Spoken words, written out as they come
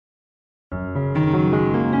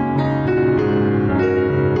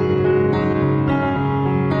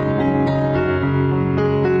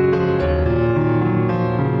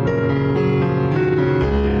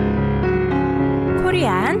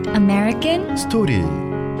American Story.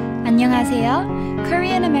 안녕하세요.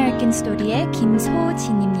 Korean American Story의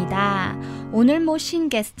김소진입니다. 오늘 모신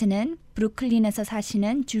게스트는 브루클린에서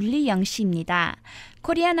사시는 줄리 영 씨입니다.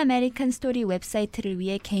 Korean American Story 웹사이트를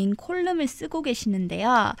위해 개인 콜럼을 쓰고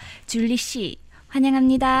계시는데요. 줄리 씨,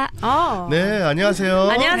 환영합니다. 네, 안녕하세요.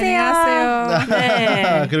 안녕하세요.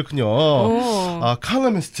 네. 그렇군요.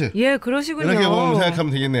 칼럼니스트. 예, 그러시군요. 이렇게 보면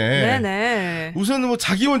생각하면 되겠네. 네네. 우선 뭐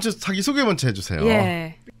자기 소개 먼저 해주세요.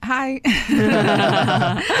 예. Hi.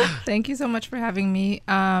 Thank you so much for having me.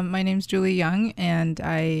 My name's Julie Young, and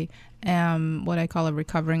I am what I call a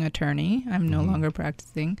recovering attorney. I'm no longer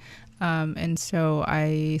practicing. And so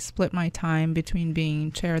I split my time between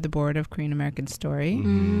being chair of the board of KoreanAmericanStory.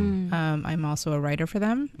 I'm also a writer for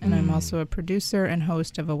them, and I'm also a producer and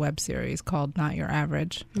host of a web series called Not Your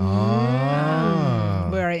Average,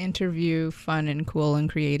 where I interview fun and cool and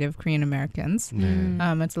creative Korean Americans.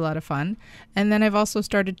 It's a lot of fun. And then I've also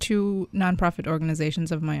started 2 nonprofit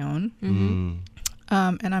organizations of my own.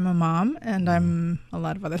 And I'm a mom, and I'm a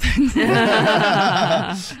lot of other things.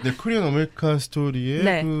 네, 코리안 아메리칸 스토리의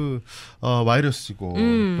네. 그 와이러스고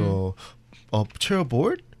또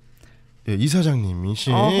체어보드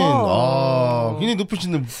이사장님이신 굉장히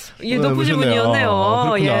높으신 예, 높으신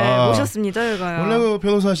분이었네요. 예, 모셨습니다, 저희가요. 원래 그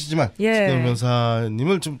변호사시지만 예. 지금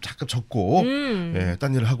변호사님을 좀 잠깐 접고 예,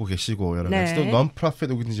 딴 일을 하고 계시고 여러 가지 또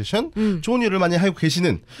non-profit organization 좋은 일을 많이 하고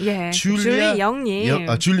계시는 예. 줄리 영님.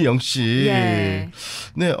 줄리 영 씨. 예.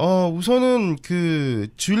 네, 우선은 그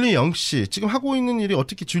줄리 영 씨 지금 하고 있는 일이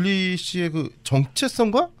어떻게 줄리 씨의 그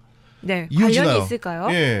정체성과 네, 이어지나요? 관련이 있을까요?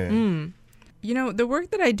 예. You know, the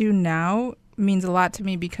work that I do now means a lot to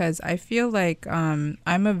me because I feel like I'm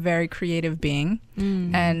a very creative being.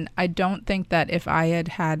 And I don't think that if I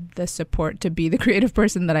had the support to be the creative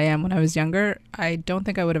person that I am when I was younger, I don't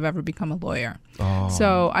think I would have ever become a lawyer.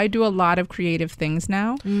 So I do a lot of creative things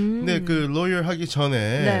now. 네, 그 lawyer 하기 전에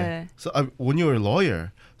네. so when you were a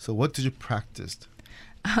lawyer, so what did you practice?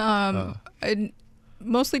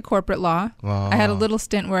 Mostly corporate law. I had a little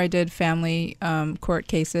stint where I did family court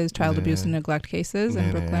cases, child abuse and neglect cases in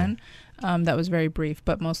Brooklyn. That was very brief,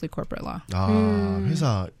 but mostly corporate law.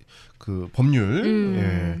 회사 그 법률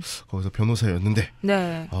예, 거기서 변호사였는데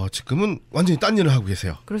네. 지금은 완전히 딴 일을 하고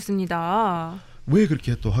계세요. 그렇습니다. 왜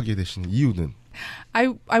그렇게 또 하게 되신 이유는? I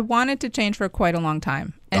wanted to change for quite a long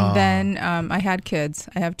time. And then I had kids.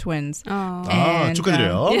 I have twins. And,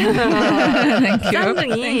 축하드려요. Thank you.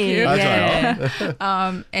 쌍둥이. Thank you.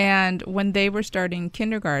 좋아요. And when they were starting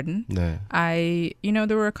kindergarten, 네.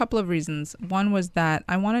 there were a couple of reasons. One was that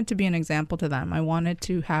I wanted to be an example to them. I wanted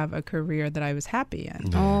to have a career that I was happy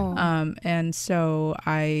in. And so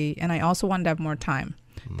I also wanted to have more time.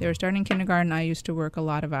 They were starting kindergarten. I used to work a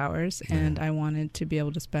lot of hours, and I wanted to be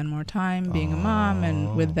able to spend more time being a mom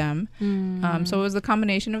and with them. So it was the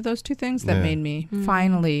combination of those two things that made me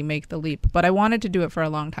finally make the leap. But I wanted to do it for a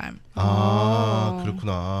long time.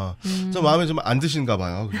 그렇구나. 좀 마음에 좀 안 드신가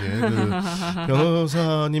봐요. 그게 그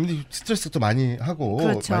변호사님이 스트레스도 많이 하고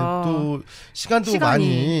그렇죠. 많이 또 시간도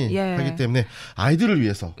많이 예. 하기 때문에 아이들을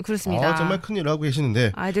위해서 그렇습니다. 정말 큰 일을 하고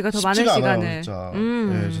계시는데 아이들과 더 많은 쉽지가 시간을. 않아요, 진짜.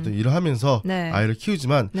 예, 저도 일을 하면서 네. 아이를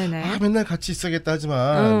키우지만 네네. 맨날 같이 있어야겠다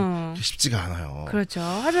하지만 쉽지가 않아요. 그렇죠.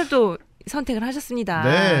 하지만 또 선택을 하셨습니다.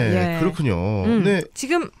 네, 예. 그렇군요. 네.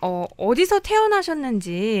 지금 어디서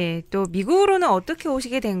태어나셨는지 또 미국으로는 어떻게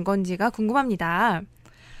오시게 된 건지가 궁금합니다.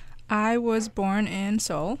 I was born in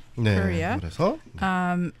Seoul, 네, Korea. 그래서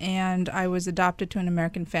And I was adopted to an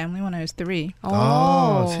American family when I was 3.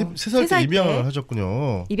 세 살 때 입양을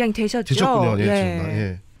하셨군요. 입양 되셨죠? 되셨군요. 예, 예. 지금,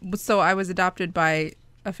 예. So I was adopted by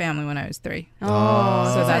a family when I was 3.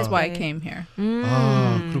 아. So that's why I came here.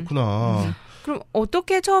 그렇구나. 그럼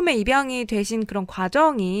어떻게 처음에 입양이 되신 그런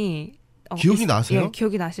과정이 기억이 나세요? 예,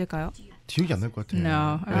 기억이 나실까요? 기억이 안 날 것 같아요.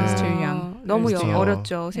 No, I was too young. 너무 I was too young.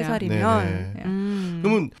 어렸죠. 3살이면. 네네.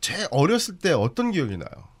 그러면 제일 어렸을 때 어떤 기억이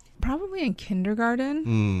나요? Probably in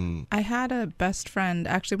kindergarten. I had a best friend.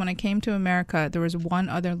 Actually, when I came to America, there was one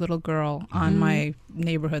other little girl on my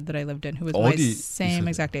neighborhood that I lived in who was my same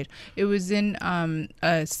exact age. It was in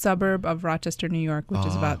a suburb of Rochester, New York, which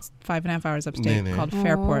is about 5.5 hours upstate, 네네. called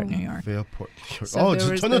Fairport, New York. Fairport. So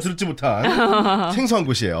전혀 들지 못한 생소한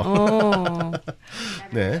곳이에요.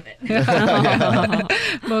 네.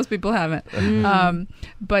 Most people haven't.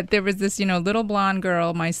 But there was this, little blonde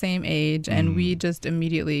girl my same age, and we just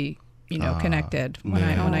immediately connected when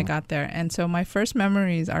I got there. And so my first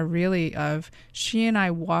memories are really of she and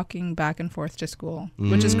I walking back and forth to school,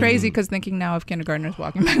 which is crazy because thinking now of kindergartners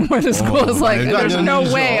walking back and forth to school is like, there's no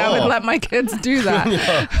way I would let my kids do that.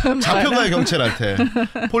 잡혀가요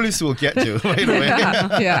경찰한테. Police will get you right away.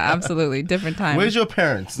 Yeah, absolutely. Different time. Where's your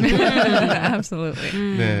parents? Absolutely.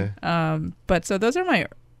 네. But so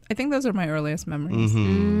I think those are my earliest memories.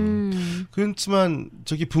 그렇지만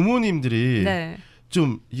저기 부모님들이 네.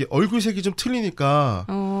 좀 이게 얼굴색이 좀 틀리니까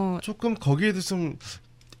조금 거기에 대해서 좀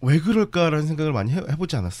왜 그럴까라는 생각을 많이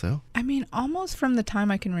해보지 않았어요? I mean, almost from the time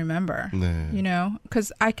I can remember. 네. You know,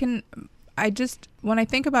 because when I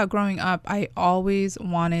think about growing up, I always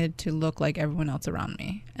wanted to look like everyone else around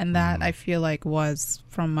me. And that I feel like was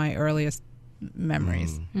from my earliest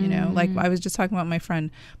memories. You know, like I was just talking about my friend,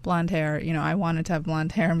 blonde hair. You know, I wanted to have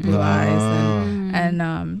blonde hair and blue eyes.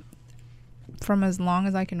 And from as long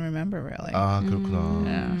as I can remember, really. 아,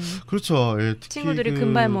 그렇구나. 그렇죠. 예, 특히 친구들이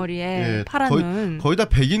금발머리에 파란 눈. 거의 다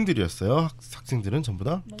백인들이었어요. 학생들은 전부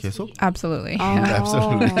다 계속. Absolutely.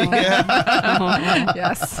 Absolutely.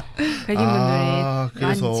 Yes. 백인분들이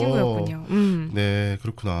많이 친구였군요. 네,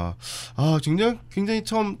 그렇구나. 아, 굉장히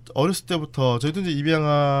처음 어렸을 때부터 저희도 이제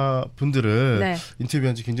입양아 분들을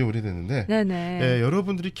인터뷰한 지 굉장히 오래됐는데, 네,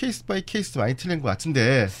 여러분들이 케이스 바이 케이스 많이 틀린 것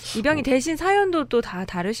같은데 입양이 되신 사연도 또 다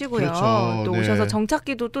다르시고요. 그렇죠. 또 오셔서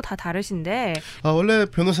정착기도 또 다 다르신데. 원래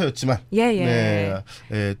변호사였지만,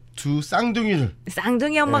 두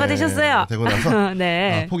쌍둥이 엄마가 되셨어요. 되고 나서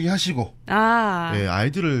포기하시고,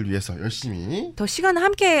 아이들을 위해서 열심히 더 시간을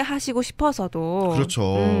함께 하시고 싶어서도.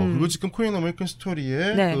 그렇죠. 그리고 지금 코리안 아메리칸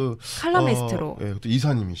스토리의 칼럼니스트로 또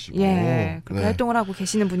이사님이시고, 그렇게 활동을 하고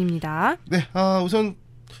계시는 분입니다. 네, 우선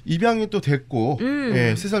입양이 또 됐고,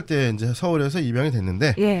 3살 때 이제 서울에서 입양이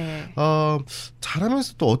됐는데,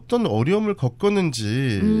 자라면서 또 어떤 어려움을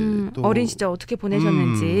겪었는지, 또 어린 시절 어떻게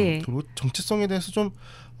보내셨는지, 그리고 정체성에 대해서 좀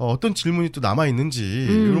어떤 질문이 또 남아 있는지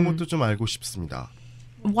이런 것도 좀 알고 싶습니다.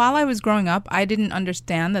 While I was growing up, I didn't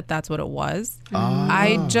understand that that's what it was.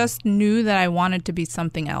 I just knew that I wanted to be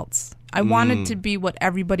something else. I wanted to be what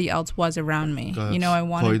everybody else was around me. 그러니까 you know, I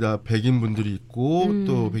wanted. 거의 다 백인 분들이 있고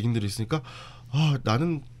또 백인들이 있으니까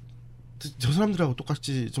나는 저 사람들하고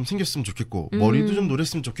똑같이 좀 생겼으면 좋겠고 머리도 좀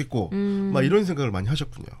노랬으면 좋겠고 막 이런 생각을 많이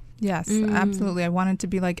하셨군요. Yes, absolutely. I wanted to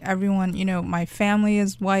be like everyone. You know, my family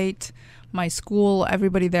is white. My school,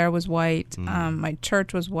 everybody there was white. My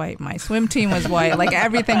church was white. My swim team was white. Like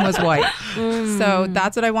everything was white. So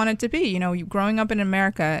that's what I wanted to be. You know, growing up in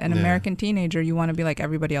America, an American teenager, you want to be like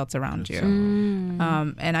everybody else around you.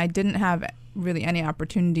 And I didn't have really any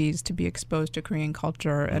opportunities to be exposed to Korean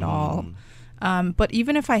culture at all. But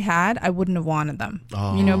even if I had, I wouldn't have wanted them.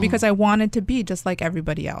 You know, because I wanted to be just like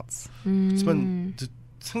everybody else. 하지만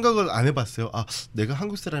생각을 안 해봤어요. 내가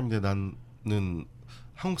한국 사람인데 나는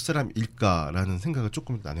한국 사람일까라는 생각을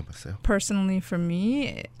조금 안 해봤어요. Personally, for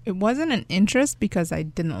me, it wasn't an interest because I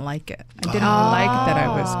didn't like it. I didn't like that I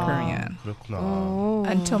was Korean. 그렇구나.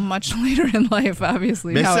 Until much later in life,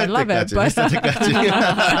 obviously, now I love it. 몇 살 때까지?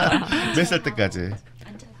 몇 살 때까지?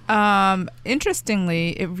 Interestingly,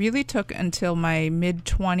 it really took until my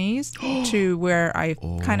mid-20s to where I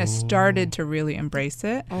kind of started to really embrace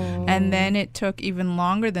it. And then it took even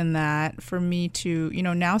longer than that for me to, you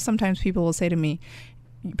know, now sometimes people will say to me,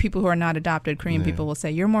 people who are not adopted Korean people will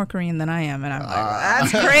say, you're more Korean than I am. And I'm like,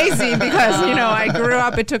 that's crazy because, you know, I grew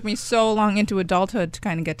up, it took me so long into adulthood to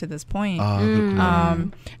kind of get to this point.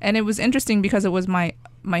 And it was interesting because it was my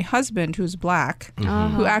husband, who's black,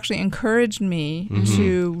 who actually encouraged me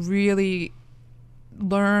to really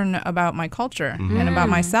learn about my culture and about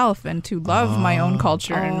myself and to love my own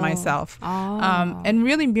culture and myself. And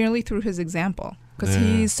really merely through his example. Because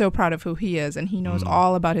he's so proud of who he is and he knows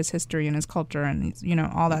all about his history and his culture and, you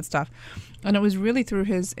know, all that stuff. And it was really through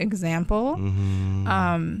his example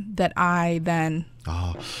that I then...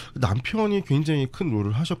 남편이 굉장히 큰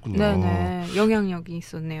롤을 하셨군요. 네네, 영향력이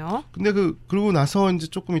있었네요. 근데 그러고 나서 이제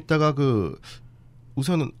조금 있다가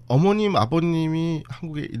우선은 어머님, 아버님이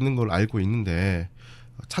한국에 있는 걸 알고 있는데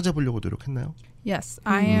찾아보려고 노력했나요? Yes,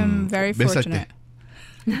 I am very fortunate.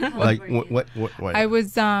 몇 살 때? Like what? I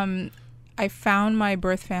was I found my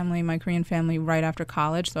birth family, my Korean family, right after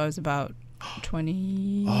college, so I was about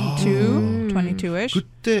 22-ish.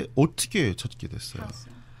 그때 어떻게 찾게 됐어요?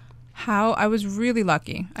 How? I was really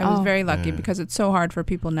lucky. I was very lucky because it's so hard for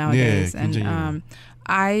people nowadays. And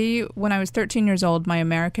when I was 13 years old, my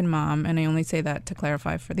American mom, and I only say that to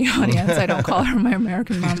clarify for the audience, I don't call her my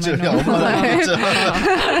American mom.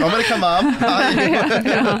 American mom.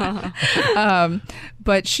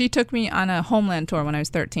 But she took me on a homeland tour when I was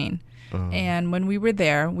 13. And when we were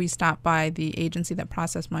there, we stopped by the agency that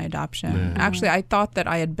processed my adoption. Actually, I thought that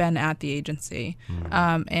I had been at the agency.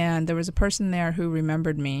 And there was a person there who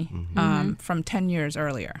remembered me from 10 years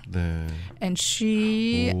earlier. And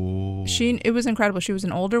it was incredible. She was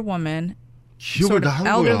an older woman, sort of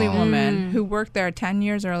elderly woman who worked there 10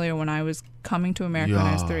 years earlier when I was coming to America when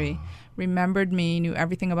I was 3. Remembered me, knew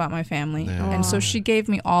everything about my family. And so she gave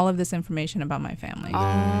me all of this information about my family.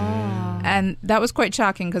 And that was quite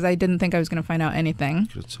shocking because I didn't think I was going to find out anything.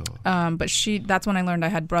 But that's when I learned I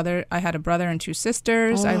had a brother and 2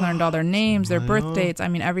 sisters. I learned all their names, their birth dates, I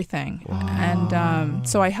mean everything. And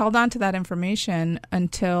so I held on to that information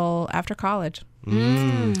until after college.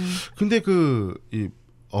 근데 이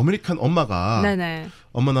아메리칸 엄마가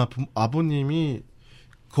엄마나 아버님이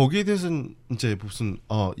거기에 대해서는 이제 무슨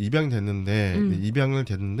입양됐는데 입양을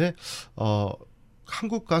됐는데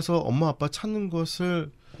한국 가서 엄마 아빠 찾는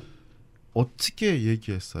것을 어떻게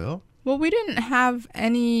얘기했어요? Well, we didn't have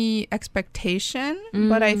any expectation,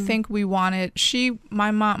 but I think we wanted. My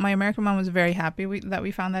American mom was very happy that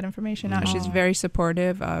we found that information out. She's very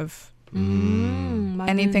supportive of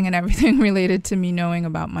anything and everything related to me knowing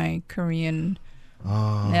about my Korean-ness,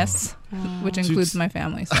 which includes my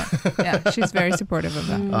family. So, yeah, she's very supportive of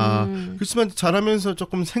that. 그렇지만 자라면서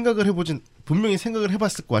조금 분명히 생각을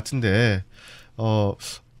해봤을 것 같은데,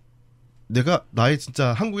 내가 나의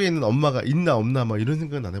진짜 한국에 있는 엄마가 있나 없나 막 이런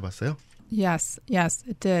생각은 안 해봤어요? Yes,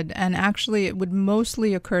 it did. And actually, it would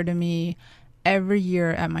mostly occur to me every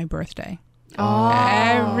year at my birthday.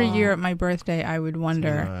 Every year at my birthday, I would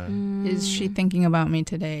wonder, is she thinking about me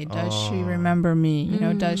today? Does she remember me? You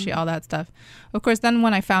know, does she? All that stuff. Of course, then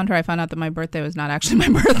when I found her, I found out that my birthday was not actually my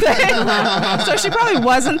birthday. So she probably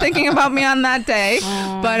wasn't thinking about me on that day.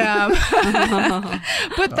 But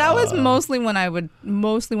that was mostly when I would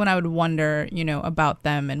wonder, you know, about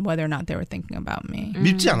them and whether or not they were thinking about me.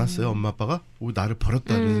 밉지 않았어요, 엄마 아빠가? 나를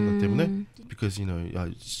버렸다 이런 생각 때문에? Because, you know,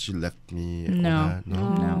 she left me. No.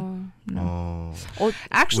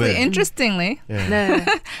 Actually, interestingly,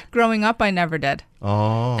 growing up, I never did.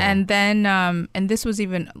 And then, and this was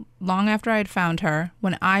even long after I had found her,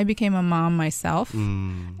 when I became a mom myself.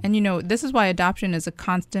 And, you know, this is why adoption is a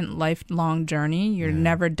constant lifelong journey. You're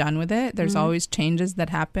never done with it. There's always changes that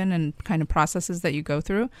happen and kind of processes that you go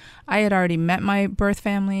through. I had already met my birth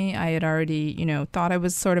family. I had already, you know, thought I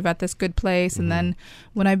was sort of at this good place. And then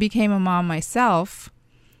when I became a mom myself,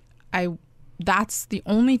 that's the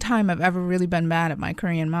only time I've ever really been mad at my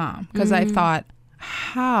Korean mom. Because I thought,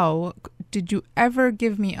 how did you ever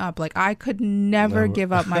give me up? Like, I could never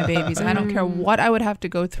give up my babies. I don't care what I would have to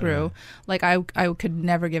go through. Like, I could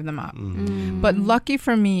never give them up. But lucky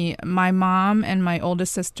for me, my mom and my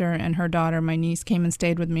oldest sister and her daughter, my niece, came and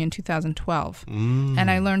stayed with me in 2012.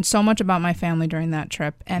 And I learned so much about my family during that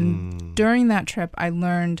trip. And during that trip, I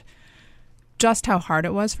learned just how hard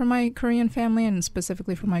it was for my Korean family and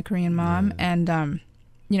specifically for my Korean mom. And,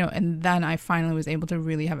 you know, and then I finally was able to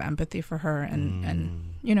really have empathy for her and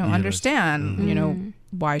you know, understand, you know,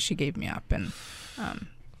 why she gave me up. And,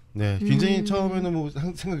 네, 굉장히 처음에는 뭐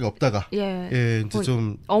생각이 없다가, 이제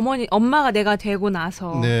좀 엄마가 내가 되고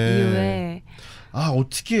나서 이후에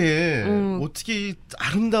어떻게 이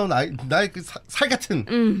아름다운 나의 그 살 같은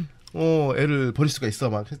애를 버릴 수가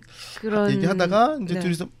있어 막 얘기하다가 이제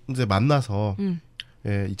둘이서 이제 만나서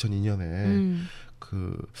 2002년에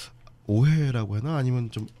그 오해라고 하나 아니면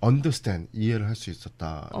좀 understand 이해를 할 수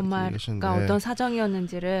있었다. 엄마가 어떤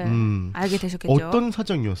사정이었는지를 알게 되셨겠죠. 어떤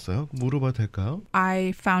사정이었어요? 물어봐도 될까요?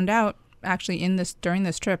 I found out actually during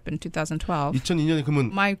this trip in 2012. 2002년에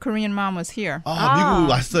그러면 my Korean mom was here. 미국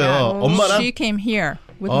왔어요. 엄마랑? She came here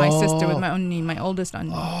with my sister, with my 언니, my oldest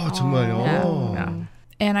언니. 정말요?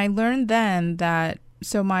 And I learned then that,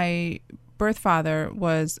 so my birth father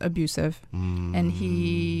was abusive and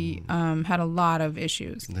he had a lot of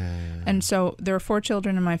issues. And so there were 4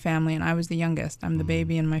 children in my family and I was the youngest. I'm the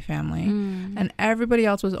baby in my family. And everybody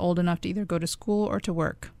else was old enough to either go to school or to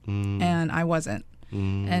work. And I wasn't.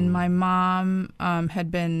 And my mom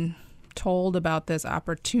had been told about this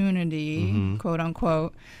opportunity, quote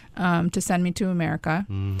unquote, to send me to America.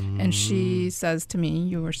 And she says to me,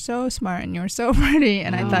 you were so smart and you were so pretty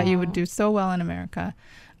and I thought you would do so well in America.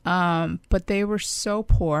 But they were so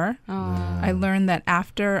poor. I learned that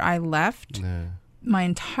after I left, my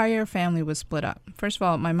entire family was split up. First of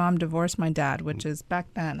all, my mom divorced my dad, which is back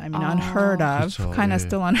then, I mean, unheard of. Kind of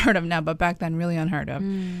still unheard of now, but back then really unheard of.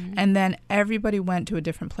 And then everybody went to a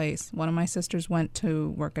different place. One of my sisters went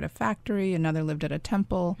to work at a factory, another lived at a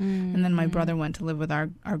temple, and then my brother went to live with our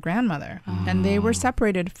grandmother. And they were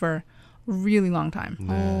separated for a really long time,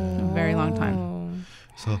 a very long time.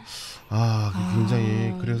 그래서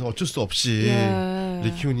굉장히 그래서 어쩔 수 없이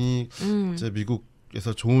리키훈이 이제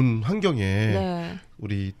미국에서 좋은 환경에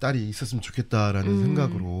우리 딸이 있었으면 좋겠다라는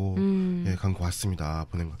생각으로 간 것 같습니다.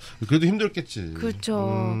 보낸 거. 그래도 힘들겠지.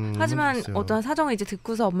 그렇죠. 하지만 어떠한 사정을 이제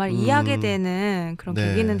듣고서 엄마를 이해하게 되는 그런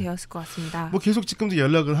계기는 되었을 것 같습니다. 뭐 계속 지금도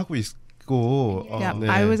연락을 하고 있고.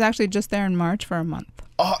 I was actually just there in March for a month.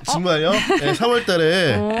 정말요? 네,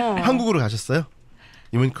 3월달에 한국으로 가셨어요?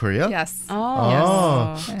 You went Korea? Yes.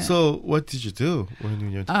 Yes. So what did you do when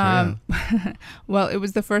you went to Korea? Well, it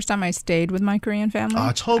was the first time I stayed with my Korean family.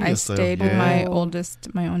 처음이었어요. I stayed with my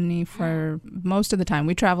oldest, my only, for most of the time.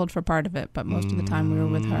 We traveled for part of it, but most of the time we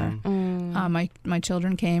were with her. My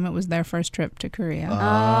children came. It was their first trip to Korea.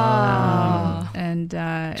 And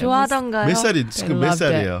좋아하던가요? 지금 몇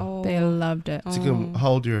살이에요? They loved it. 지금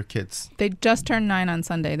how old are your kids? They just turned 9 on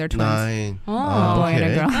Sunday. They're twins. 9. A boy and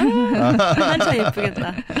a girl. 한참 예쁘겠다.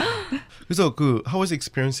 그래서 how was the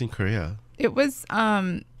experience in Korea? It was,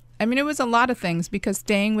 it was a lot of things because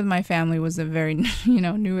staying with my family was a very,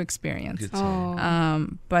 new experience.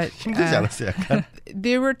 But 힘들지 않았어요, 약간?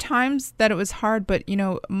 There were times that it was hard, but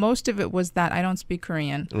most of it was that I don't speak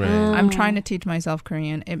Korean. Right. I'm trying to teach myself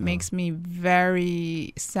Korean. It makes me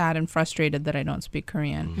very sad and frustrated that I don't speak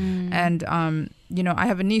Korean. And I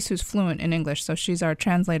have a niece who's fluent in English, so she's our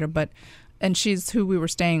translator, and she's who we were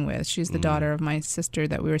staying with. She's the daughter of my sister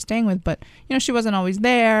that we were staying with. But, she wasn't always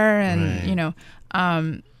there.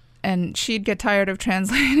 And, and she'd get tired of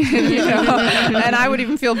translating, and I would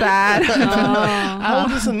even feel bad. How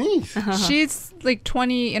old is the niece? She's like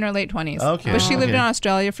 20, in her late 20s. Okay. But she lived in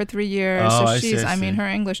Australia for 3 years. So I she's, see. her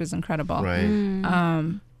English is incredible.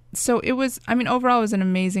 Right. So it was, overall it was an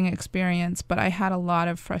amazing experience, but I had a lot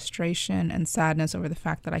of frustration and sadness over the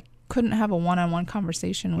fact that I couldn't have a one-on-one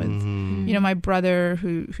conversation with, my brother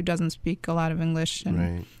who doesn't speak a lot of English.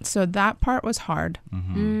 And so that part was hard,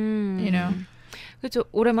 그렇죠.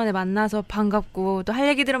 오랜만에 만나서 반갑고 또 할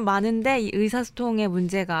얘기들은 많은데 이 의사소통의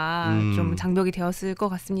문제가 좀 장벽이 되었을 것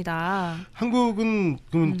같습니다. 한국은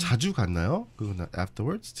그럼 자주 갔나요?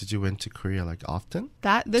 Afterwards, did you went to Korea like often?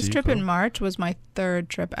 This trip in March was my 3rd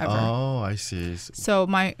trip ever. Oh, I see. So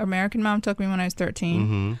my American mom took me when I was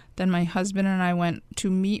 13. Then my husband and I went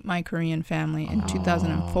to meet my Korean family in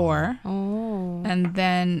 2004. And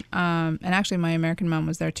then, and actually my American mom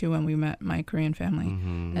was there too when we met my Korean family.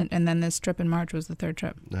 And then this trip in March was the 3rd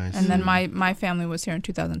trip. Nice. And then my family was here in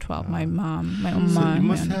 2012. My mom, my mom. So you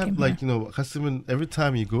must have 갔으면 every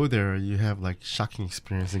time you go there, you have like shocking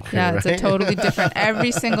experience in Korea, Yeah, it's right? totally different.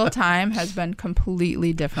 Every single time has been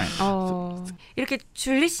completely different. 이렇게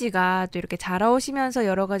줄리 씨가 또 이렇게 자라오시면서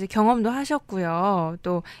여러 가지 경험도 하셨고요.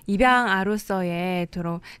 또 입양아로서의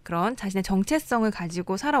그런 자신의 정체성을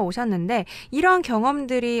가지고 살아오셨는데 이러한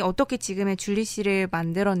경험들이 어떻게 지금의 줄리 씨를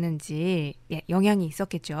만들었는지 영향이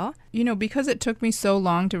있었겠죠. Because it took me so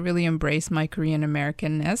long to really embrace my Korean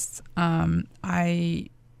Americanness, I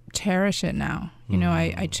cherish it now.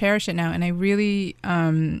 I cherish it now, and I really,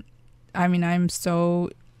 I'm so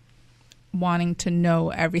wanting to know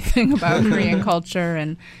everything about Korean culture,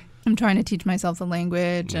 and I'm trying to teach myself the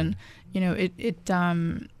language, and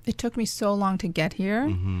it took me so long to get here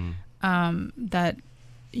that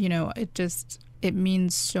it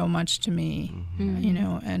means so much to me,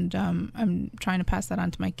 and I'm trying to pass that on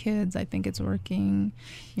to my kids. I think it's working.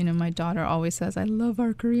 My daughter always says, I love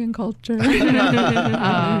our Korean culture.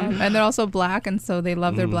 And they're also Black, and so they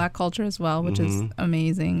love their Black culture as well, which is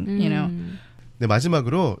amazing, 네,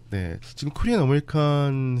 마지막으로 지금 코리안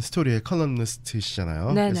아메리칸 스토리의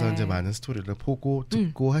컬럼니스트시잖아요. 그래서 이제 많은 스토리를 보고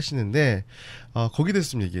듣고 하시는데 거기에 대해서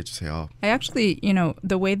좀 얘기해 주세요. I actually,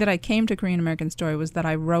 the way that I came to Korean American Story was that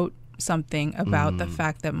I wrote something about the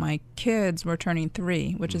fact that my kids were turning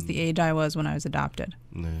 3, which is the age I was when I was adopted.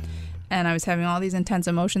 네. And I was having all these intense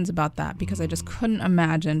emotions about that because I just couldn't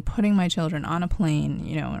imagine putting my children on a plane,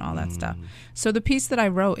 and all that stuff. So the piece that I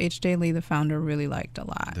wrote, H.J. Lee, the founder, really liked a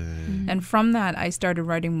lot. And from that, I started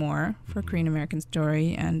writing more for Korean American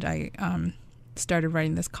Story, and I started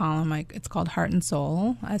writing this column. It's called Heart and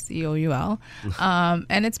Soul, SEOUL.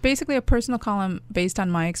 And it's basically a personal column based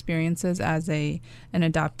on my experiences as an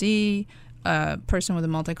adoptee, a person with a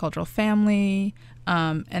multicultural family,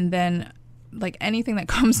 and then like anything that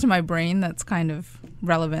comes to my brain that's kind of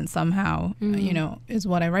relevant somehow, is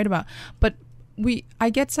what I write about. But I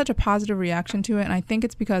get such a positive reaction to it, and I think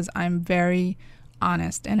it's because I'm very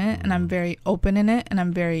honest in it, and I'm very open in it, and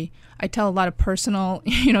I tell a lot of personal,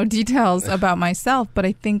 details about myself, but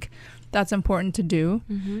I think that's important to do.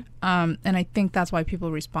 And I think that's why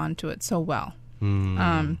people respond to it so well.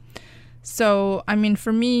 So, I mean,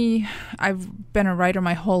 for me, I've been a writer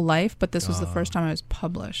my whole life, but this was the first time I was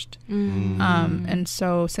published. And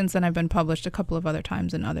so since then I've been published a couple of other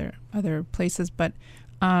times in other places. But,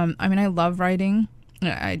 I mean, I love writing.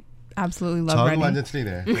 I absolutely love writing. 완전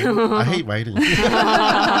틀리네. I hate writing.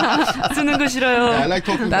 쓰는 거 싫어요. I like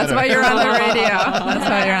talking That's better. why you're on the radio. That's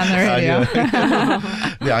why you're on the radio.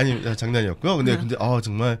 네, 아니 장난이었고요. 근데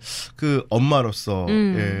정말 그 엄마로서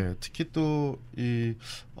예, 특히 또 이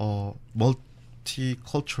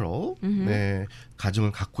multicultural 네,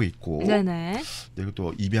 가정을 갖고 있고 네네. 그리고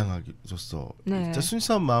또 입양아로서 네. 진짜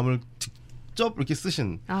순수한 마음을 직접 이렇게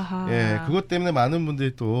쓰신 아하. 예, 그것 때문에 많은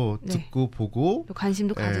분들이 또 네. 듣고 보고 또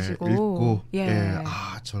관심도 예, 가지시고 읽고 예. 예,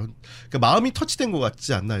 저런 그러니까 마음이 터치된 것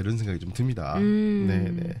같지 않나 이런 생각이 좀 듭니다. 네,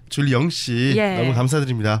 네. 줄리 영 씨 예. 너무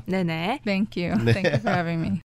감사드립니다. 네네. Thank you. 네. Thank you for having me.